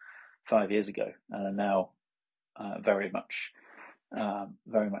that 5 years ago, and now very much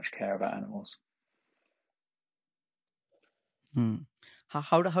care about animals. Hmm.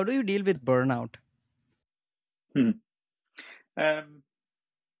 How do you deal with burnout? Hmm. Um,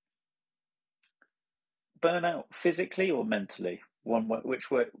 Burnout physically or mentally?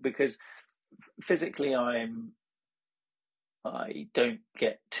 Which way? Because physically, I don't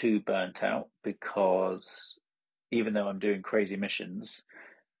get too burnt out, because even though I'm doing crazy missions,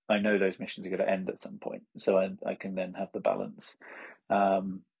 I know those missions are going to end at some point, so I can then have the balance.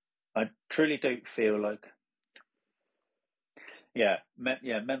 I truly don't feel like,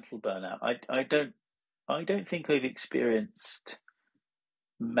 mental burnout. I don't think I've experienced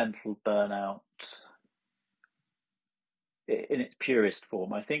mental burnout in its purest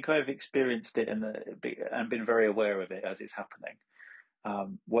form. I think I've experienced it and been very aware of it as it's happening.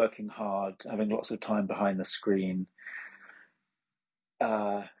 Working hard, having lots of time behind the screen,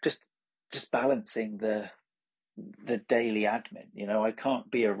 just balancing the daily admin. I can't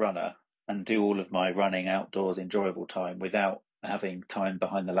be a runner and do all of my running outdoors enjoyable time without having time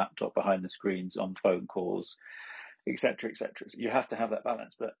behind the laptop, behind the screens, on phone calls, etc., etc. So you have to have that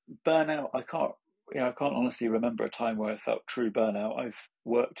balance. But burnout, I can't honestly remember a time where I felt true burnout. I've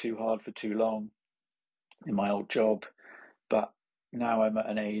worked too hard for too long in my old job, but now I'm at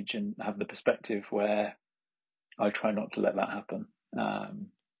an age and have the perspective where I try not to let that happen.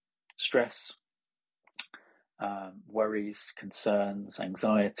 Stress, worries, concerns,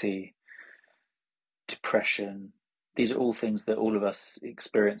 anxiety, depression. These are all things that all of us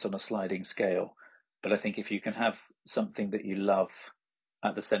experience on a sliding scale. But I think if you can have something that you love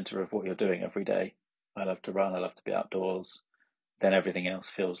at the center of what you're doing every day, I love to run, I love to be outdoors, then everything else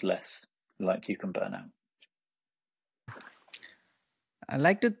feels less like you can burn out. I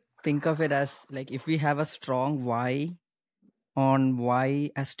like to think of it as like, if we have a strong why on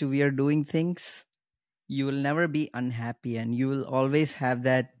why as to we are doing things, you will never be unhappy, and you will always have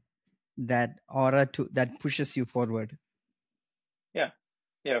that aura to that pushes you forward. Yeah,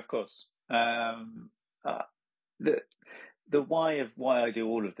 yeah, of course. Uh, the the why of why I do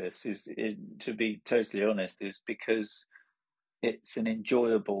all of this is, to be totally honest, is because it's an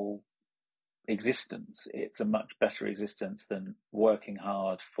enjoyable existence. It's a much better existence than working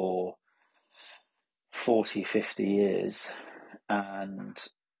hard for 40, 50 years and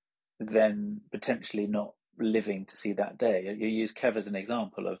then potentially not living to see that day. You use Kev as an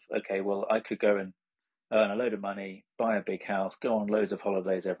example of, okay, well, I could go and earn a load of money, buy a big house, go on loads of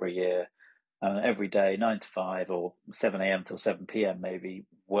holidays every year, every day, 9 to 5 or 7 a.m. till 7 p.m. maybe,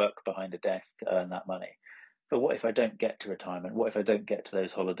 work behind a desk to earn that money. But what if I don't get to retirement? What if I don't get to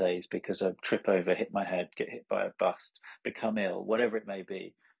those holidays because I trip over, hit my head, get hit by a bus, become ill, whatever it may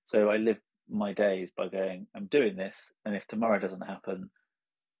be? So I live my days by going, I'm doing this, and if tomorrow doesn't happen,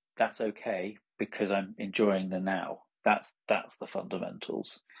 that's okay because I'm enjoying the now. That's the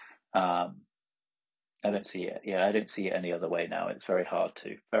fundamentals. I don't see it. Yeah, I don't see it any other way now. It's very hard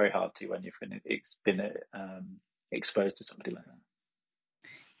to when you've been exposed to somebody like that.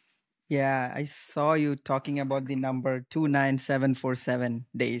 Yeah, I saw you talking about the number 29747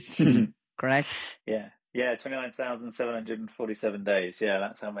 days, correct? Yeah, 29,747 days. Yeah,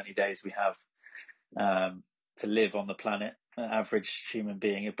 that's how many days we have to live on the planet. An average human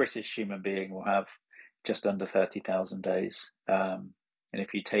being, a British human being, will have just under 30,000 days. And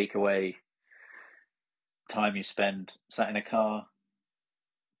if you take away time you spend sat in a car,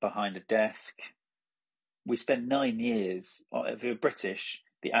 behind a desk, we spend 9 years. If you're British,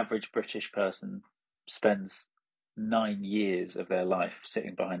 the average British person spends 9 years of their life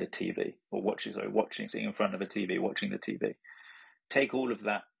sitting behind a TV or sitting in front of a TV, watching the TV. Take all of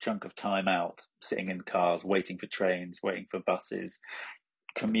that chunk of time out, sitting in cars, waiting for trains, waiting for buses,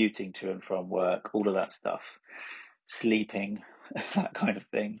 commuting to and from work, all of that stuff, sleeping, that kind of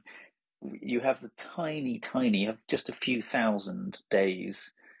thing. You have you have just a few thousand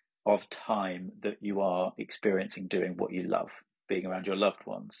days of time that you are experiencing doing what you love, being around your loved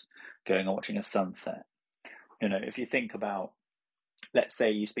ones, going and watching a sunset. If you think about, let's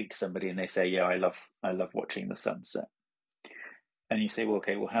say you speak to somebody and they say, yeah, I love watching the sunset. And you say, well,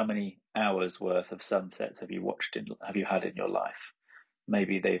 okay, well, how many hours worth of sunsets have you had in your life?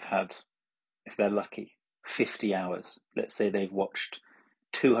 Maybe they've had, if they're lucky, 50 hours. Let's say they've watched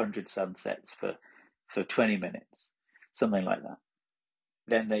 200 sunsets for 20 minutes, something like that.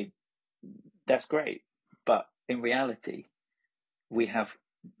 Then that's great. But in reality, we have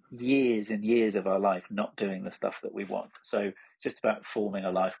years and years of our life not doing the stuff that we want. So it's just about forming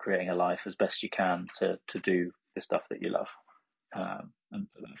a life, creating a life as best you can to do the stuff that you love, and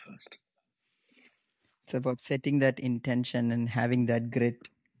put that first. It's about setting that intention and having that grit.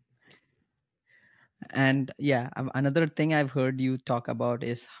 And yeah, another thing I've heard you talk about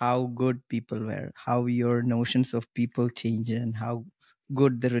is how good people were, how your notions of people change, and how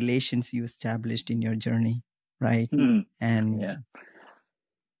good the relations you established in your journey, right? And Yeah.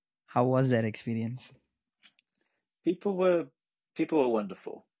 how was that experience? People were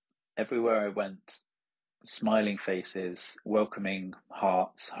wonderful. Everywhere I went, smiling faces, welcoming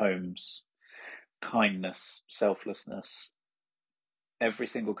hearts, homes, kindness, selflessness. Every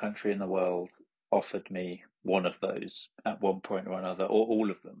single country in the world offered me one of those at one point or another, or all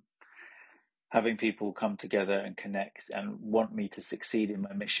of them. Having people come together and connect and want me to succeed in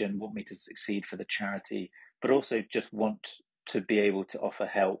my mission, want me to succeed for the charity, but also just want to be able to offer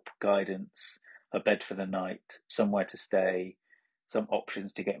help, guidance, a bed for the night, somewhere to stay, some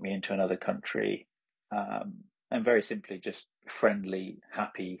options to get me into another country, and very simply just friendly,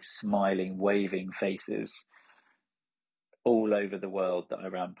 happy, smiling, waving faces all over the world that I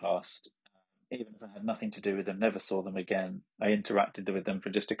ran past. Even if I had nothing to do with them, never saw them again, I interacted with them for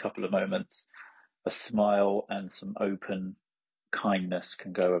just a couple of moments. A smile and some open kindness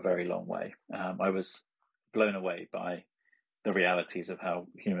can go a very long way. I was blown away by the realities of how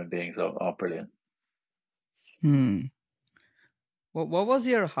human beings are brilliant. What was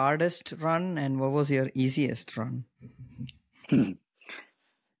your hardest run and what was your easiest run?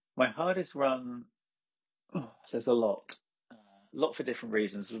 My hardest run, there's a lot for different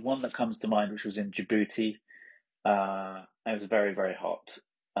reasons. There's one that comes to mind, which was in Djibouti. It was very, very hot,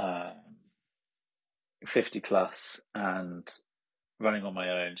 50 plus, and running on my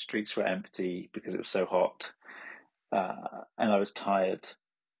own. Streets were empty because it was so hot, and I was tired,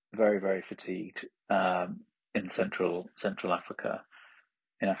 very, very fatigued, in Central Africa,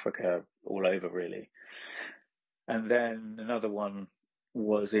 in Africa all over really. And then another one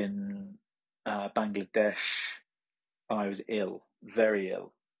was in Bangladesh. I was ill, very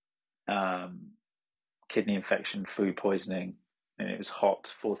ill, kidney infection, food poisoning, and it was hot,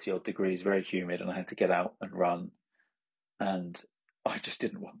 40 odd degrees, very humid, and I had to get out and run. And I just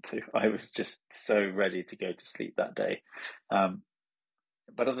didn't want to. I was just so ready to go to sleep that day.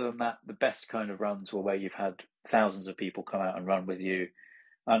 But other than that, the best kind of runs were where you've had thousands of people come out and run with you,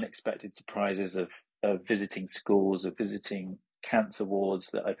 unexpected surprises of visiting schools, of visiting cancer wards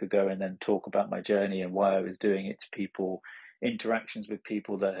that I could go and then talk about my journey and why I was doing it to people, interactions with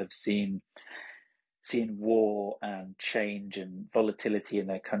people that have seen war and change and volatility in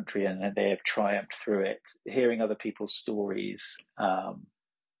their country and they have triumphed through it, hearing other people's stories.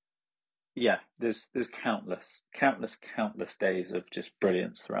 Yeah, there's countless days of just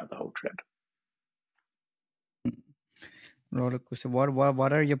brilliance throughout the whole trip. Roller coaster.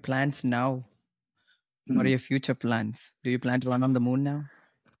 What are your plans now? What are your future plans? Do you plan to run on the moon now?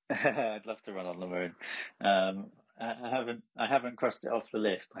 I'd love to run on the moon. I haven't crossed it off the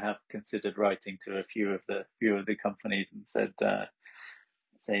list. I have considered writing to a few of the companies and said,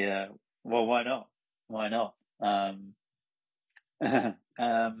 well, why not? Why not?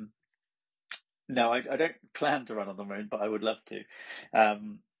 No, I don't plan to run on the moon, but I would love to.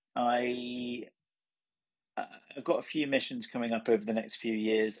 I've got a few missions coming up over the next few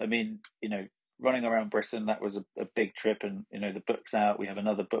years. I mean, running around Britain, that was a big trip, and the book's out. We have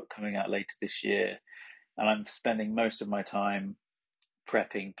another book coming out later this year, and I'm spending most of my time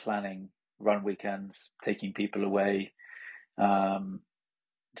prepping, planning run weekends, taking people away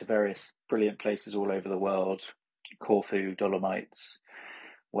to various brilliant places all over the world: Corfu, Dolomites,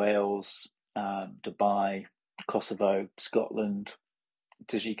 Wales, Dubai, Kosovo, Scotland,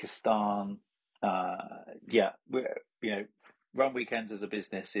 Tajikistan. Run weekends as a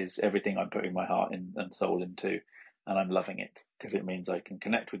business is everything I'm putting my heart and soul into, and I'm loving it because it means I can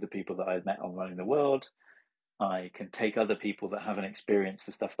connect with the people that I've met on running the world. I can take other people that haven't experienced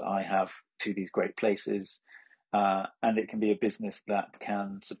the stuff that I have to these great places, and it can be a business that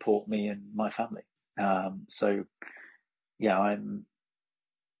can support me and my family. So, yeah, I'm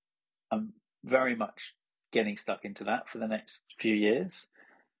very much getting stuck into that for the next few years.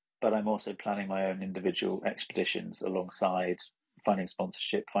 But I'm also planning my own individual expeditions alongside finding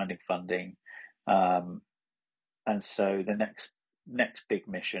sponsorship, finding funding. And so the next big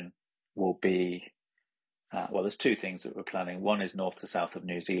mission will be, there's two things that we're planning. One is north to south of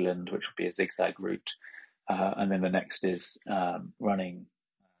New Zealand, which will be a zigzag route. And then the next is running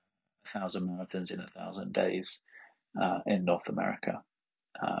 1,000 marathons in 1,000 days in North America.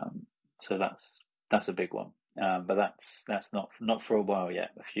 So that's a big one. But that's not for a while yet.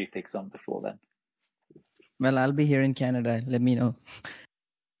 A few things on before then. Well, I'll be here in Canada. Let me know.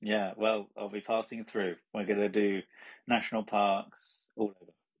 Yeah, well, I'll be passing through. We're going to do national parks all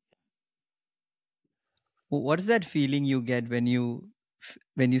over. What is that feeling you get when you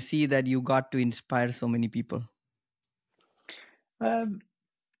see that you got to inspire so many people? I'm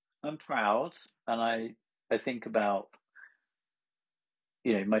proud, and I think about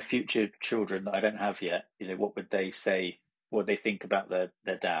my future children that I don't have yet. What would they say? What would they think about their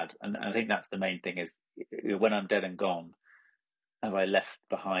dad? And I think that's the main thing is when I'm dead and gone, have I left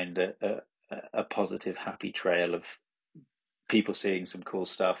behind a positive, happy trail of people seeing some cool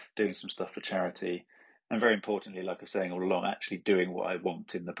stuff, doing some stuff for charity, and very importantly, like I was saying all along, actually doing what I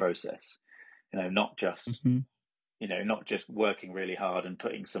want in the process. Not just not just working really hard and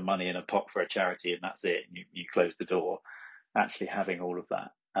putting some money in a pot for a charity and that's it. And you close the door. Actually having all of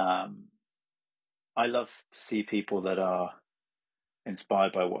that. I love to see people that are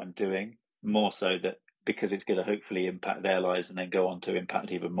inspired by what I'm doing, more so that because it's going to hopefully impact their lives and then go on to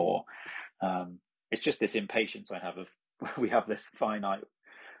impact even more. It's just this impatience I have of we have this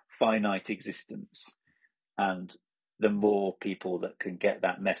finite existence, and the more people that can get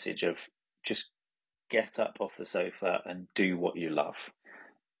that message of just get up off the sofa and do what you love,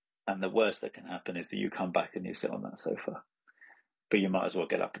 and the worst that can happen is that you come back and you sit on that sofa, but you might as well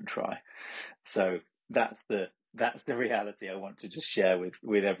get up and try. So that's the reality I want to just share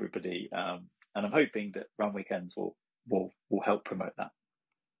with everybody, and I'm hoping that run weekends will help promote that.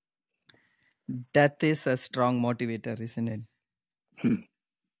 That is a strong motivator, isn't it?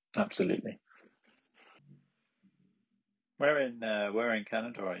 Absolutely. Where in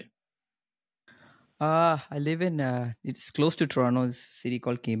Canada are you? I live in it's close to Toronto, a city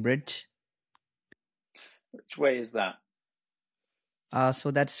called Cambridge. Which way is that? So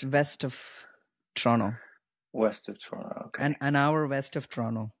that's west of Toronto. West of Toronto, okay. An hour west of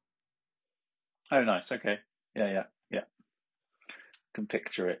Toronto. Oh, nice. Okay. Yeah. Can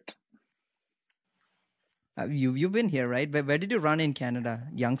picture it. You've been here, right? Where did you run in Canada?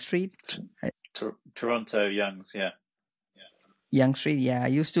 Yonge Street? Toronto, Yonge's, yeah. Yonge Street, yeah. I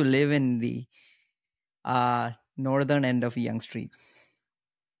used to live in the northern end of Yonge Street.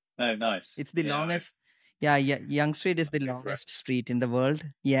 Oh, nice. It's the longest. Yeah, yeah. Young Street is the longest street in the world.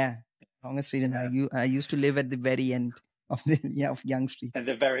 Yeah, longest street in I used to live at the very end of the of Young Street. At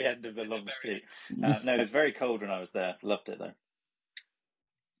the very end of the long street. No, it was very cold when I was there. Loved it though.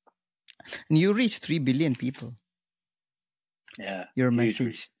 And you reach 3 billion people. Yeah, Your huge message.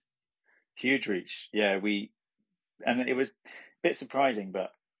 reach. Huge reach. Yeah, and it was a bit surprising,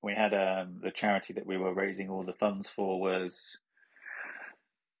 but we had the charity that we were raising all the funds for was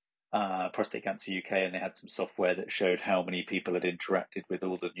Prostate Cancer UK, and they had some software that showed how many people had interacted with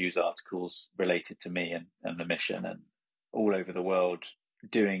all the news articles related to me and the mission, and all over the world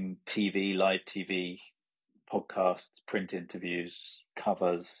doing TV, live TV, podcasts, print interviews,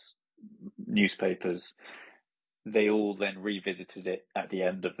 covers, newspapers. They all then revisited it at the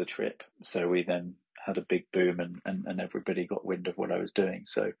end of the trip. So we then had a big boom and everybody got wind of what I was doing.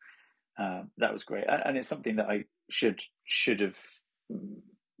 So that was great. And it's something that I should have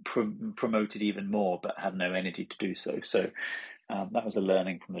promoted even more, but had no energy to do so. So that was a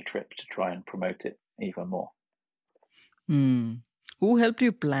learning from the trip to try and promote it even more. Who helped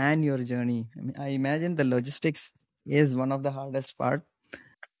you plan your journey? I mean, I imagine the logistics is one of the hardest part.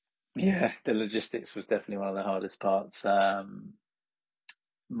 Yeah, the logistics was definitely one of the hardest parts.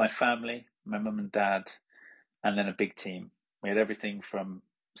 My family, my mum and dad, and then a big team. We had everything from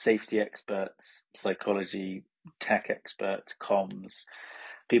safety experts, psychology, tech experts, comms,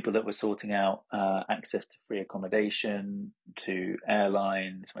 people that were sorting out access to free accommodation, to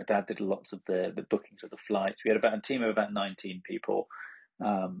airlines. My dad did lots of the bookings of the flights. We had about a team of about 19 people.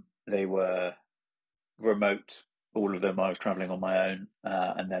 They were remote, all of them. I was traveling on my own,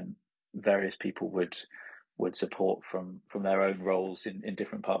 and then various people would support from their own roles in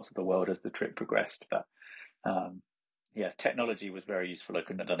different parts of the world as the trip progressed. But yeah, technology was very useful. I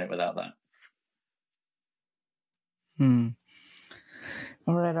couldn't have done it without that.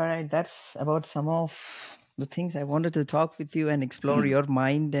 All right. That's about some of the things I wanted to talk with you and explore your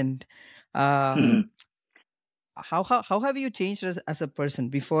mind. And how have you changed as a person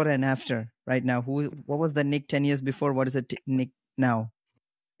before and after? Right now, what was the Nick 10 years before? What is it Nick now?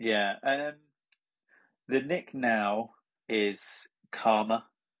 Yeah, the Nick now is calmer,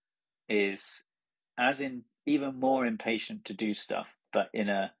 is as in even more impatient to do stuff, but in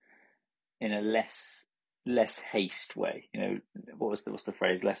a less haste way. You know, what's the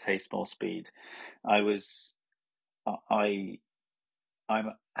phrase? Less haste, more speed. I'm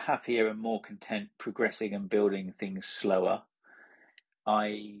happier and more content progressing and building things slower.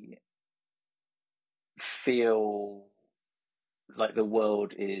 I feel like the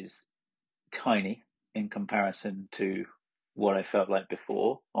world is tiny in comparison to what I felt like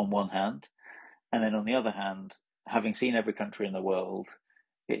before, on one hand. And then on the other hand, having seen every country in the world,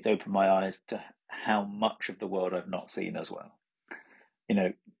 it's opened my eyes to how much of the world I've not seen as well. You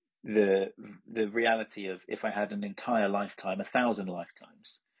know, the reality of if I had an entire lifetime, 1,000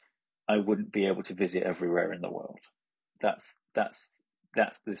 lifetimes, I wouldn't be able to visit everywhere in the world. That's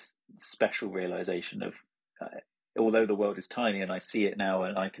this special realization of although the world is tiny and I see it now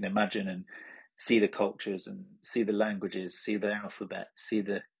and I can imagine and see the cultures and see the languages, see the alphabet, see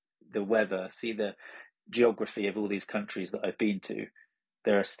the weather, see the geography of all these countries that I've been to,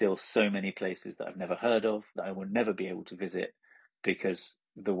 there are still so many places that I've never heard of that I will never be able to visit because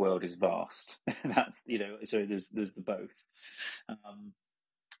the world is vast. That's, you know, so there's the both.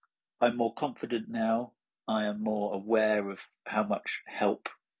 I'm more confident now. I am more aware of how much help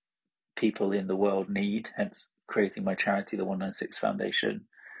people in the world need, hence creating my charity, the 196 Foundation.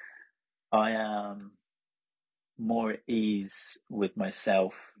 I am more at ease with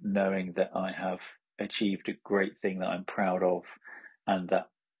myself, knowing that I have achieved a great thing that I'm proud of and that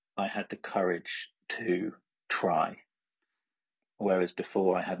I had the courage to try, whereas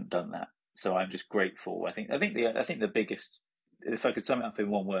before I hadn't done that. So I'm just grateful. I think the biggest, if I could sum it up in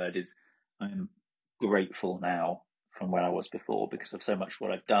one word, is I'm grateful now from where I was before because of so much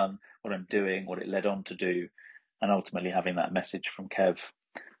what I've done, what I'm doing, what it led on to do, and ultimately having that message from Kev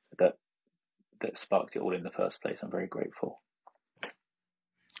that sparked it all in the first place. I'm very grateful.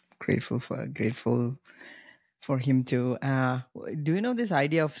 Grateful for him to. Do you know this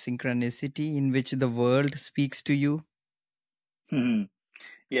idea of synchronicity in which the world speaks to you?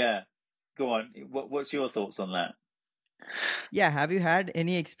 Yeah, go on. What's your thoughts on that? Yeah, have you had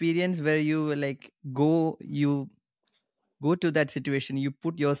any experience where you go to that situation, you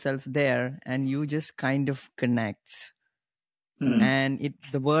put yourself there, and you just kind of connects, and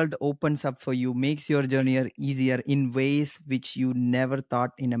the world opens up for you, makes your journey easier in ways which you never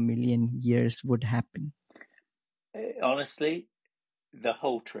thought in a million years would happen? Honestly, the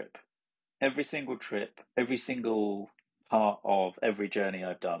whole trip, every single trip, every single part of every journey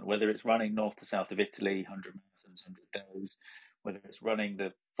I've done, whether it's running north to south of Italy, 100 marathons, 100 days, whether it's running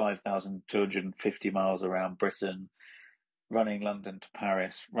the 5,250 miles around Britain, running London to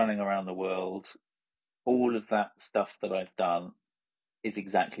Paris, running around the world. All of that stuff that I've done is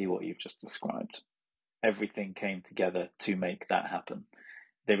exactly what you've just described. Everything came together to make that happen.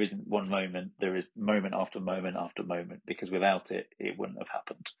 There isn't one moment, there is moment after moment after moment, because without it, it wouldn't have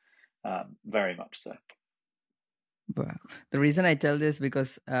happened. Very much so. Wow. The reason I tell this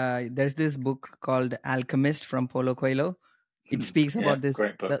because there's this book called Alchemist from Paulo Coelho. It speaks about this.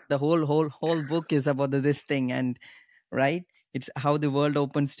 Great book. The whole book is about this thing, and right, it's how the world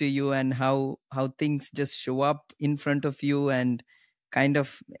opens to you and how things just show up in front of you, and kind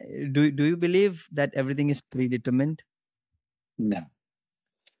of do you believe that everything is predetermined? No.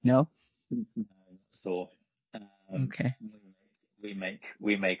 No. So, okay. We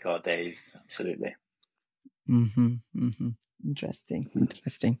make our days, absolutely. Interesting.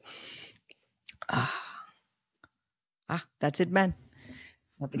 That's it, man.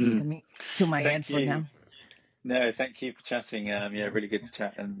 Nothing's coming to my head for now. No, thank you for chatting. Yeah, really good to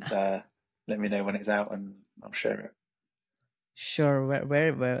chat, and let me know when it's out and I'll share it. Sure.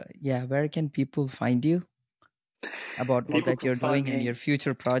 Where can people find you about all that you're doing and your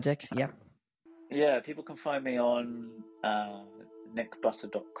future projects? Yeah, people can find me on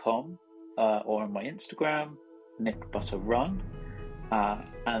nickbutter.com or on my Instagram, nickbutterrun,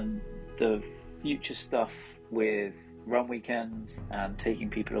 and the future stuff with run weekends and taking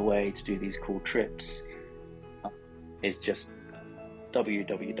people away to do these cool trips is just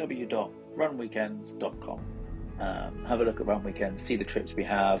www.runweekends.com. Have a look at Run Weekends, see the trips we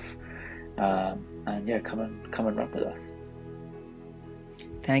have, and yeah, come and run with us.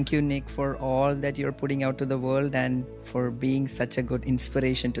 Thank you, Nick, for all that you're putting out to the world and for being such a good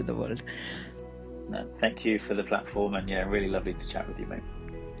inspiration to the world. No, thank you for the platform, and yeah, really lovely to chat with you, mate.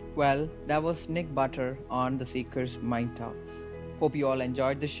 Well, that was Nick Butter on the Seekers Mind Talks. Hope you all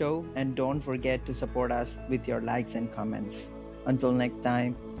enjoyed the show, and don't forget to support us with your likes and comments. Until next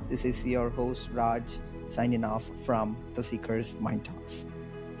time, this is your host Raj signing off from the Seekers Mind Talks.